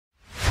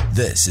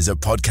This is a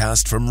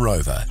podcast from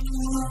Rover.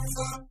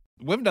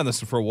 We haven't done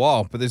this for a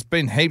while, but there's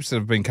been heaps that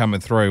have been coming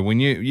through. When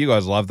you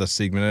guys love this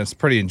segment, and it's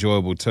pretty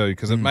enjoyable too,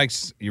 because it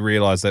makes you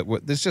realise that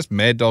there's just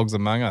mad dogs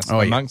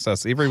amongst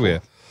us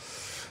everywhere.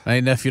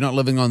 And if you're not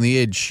living on the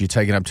edge, you're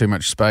taking up too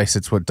much space.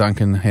 It's what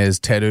Duncan has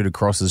tattooed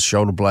across his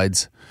shoulder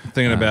blades.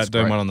 Thinking about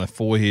doing one on the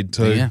forehead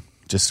too. Yeah,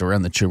 just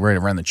around the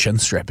chin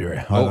strap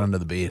area, right under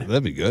the bed.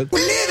 That'd be good.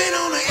 We're living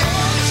on the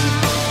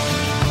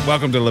edge.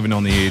 Welcome to Living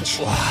on the Edge.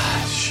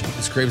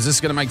 This is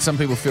this going to make some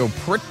people feel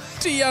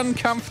pretty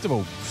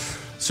uncomfortable.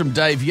 It's from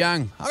Dave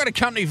Young. I got a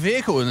company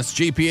vehicle and it's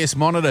GPS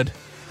monitored.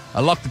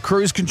 I lock the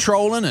cruise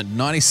control in at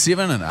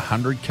 97 and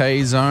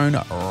 100k zone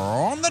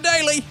on the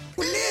daily.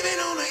 We're living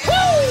on the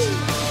edge.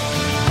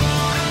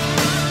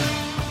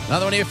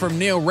 Another one here from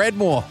Neil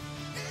Radmore.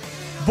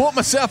 Bought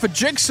myself a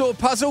jigsaw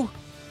puzzle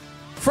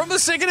from the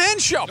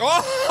second-hand shop.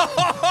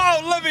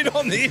 Living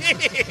on the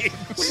edge.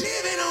 We're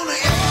living on the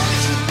edge.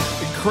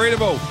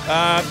 Incredible.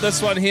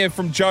 This one here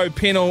from Joe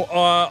Pennell.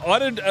 I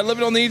did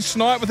Living on the Edge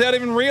tonight without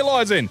even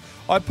realising.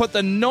 I put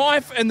the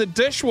knife in the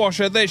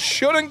dishwasher that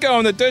shouldn't go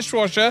in the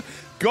dishwasher,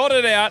 got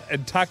it out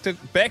and tucked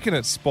it back in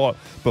its spot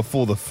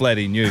before the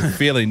flatty knew.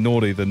 Fairly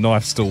naughty. The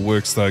knife still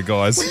works though,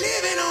 guys. We're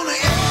living on the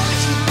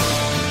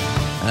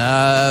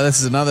edge. This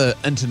is another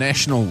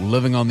international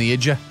living on the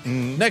edger.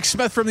 Nick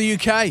Smith from the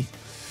UK.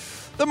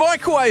 The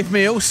microwave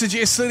meal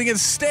suggests letting it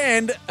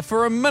stand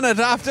for a minute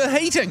after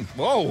heating.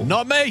 Whoa.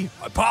 Not me.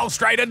 I pile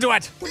straight into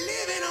it. We're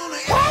living on the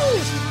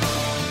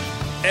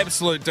edge.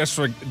 Absolute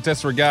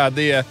disregard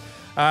there.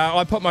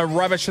 I put my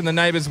rubbish in the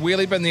neighbour's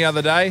wheelie bin the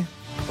other day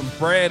from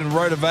Brad and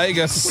Rhoda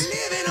Vegas. We're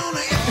living on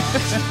the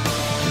edge.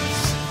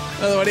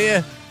 Another one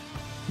here.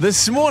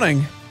 This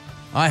morning,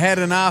 I had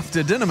an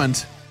after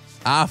dinnerment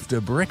after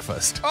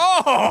breakfast.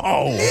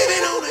 Oh!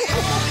 Living on the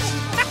edge.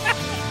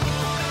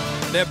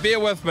 Now, bear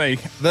with me.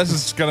 This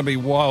is going to be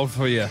wild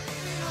for you.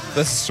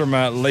 This is from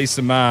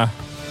Lisa Ma.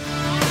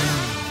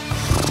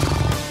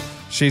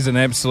 She's an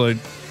absolute,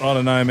 I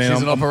don't know, man.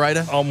 She's an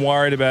operator? I'm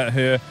worried about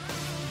her.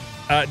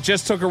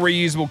 Just took a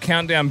reusable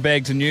countdown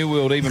bag to New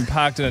World, even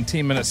parked in a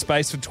 10-minute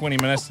space for 20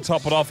 minutes. To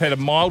top it off, had a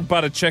mild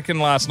butter chicken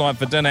last night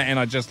for dinner, and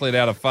I just let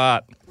out a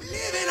fart.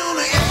 Living on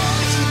the edge.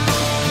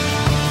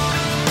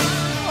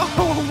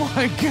 Oh,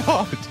 my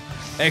God.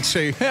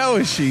 Actually, how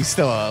is she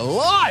still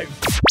alive?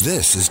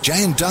 This is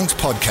Jay and Dunk's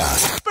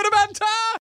podcast. But about time.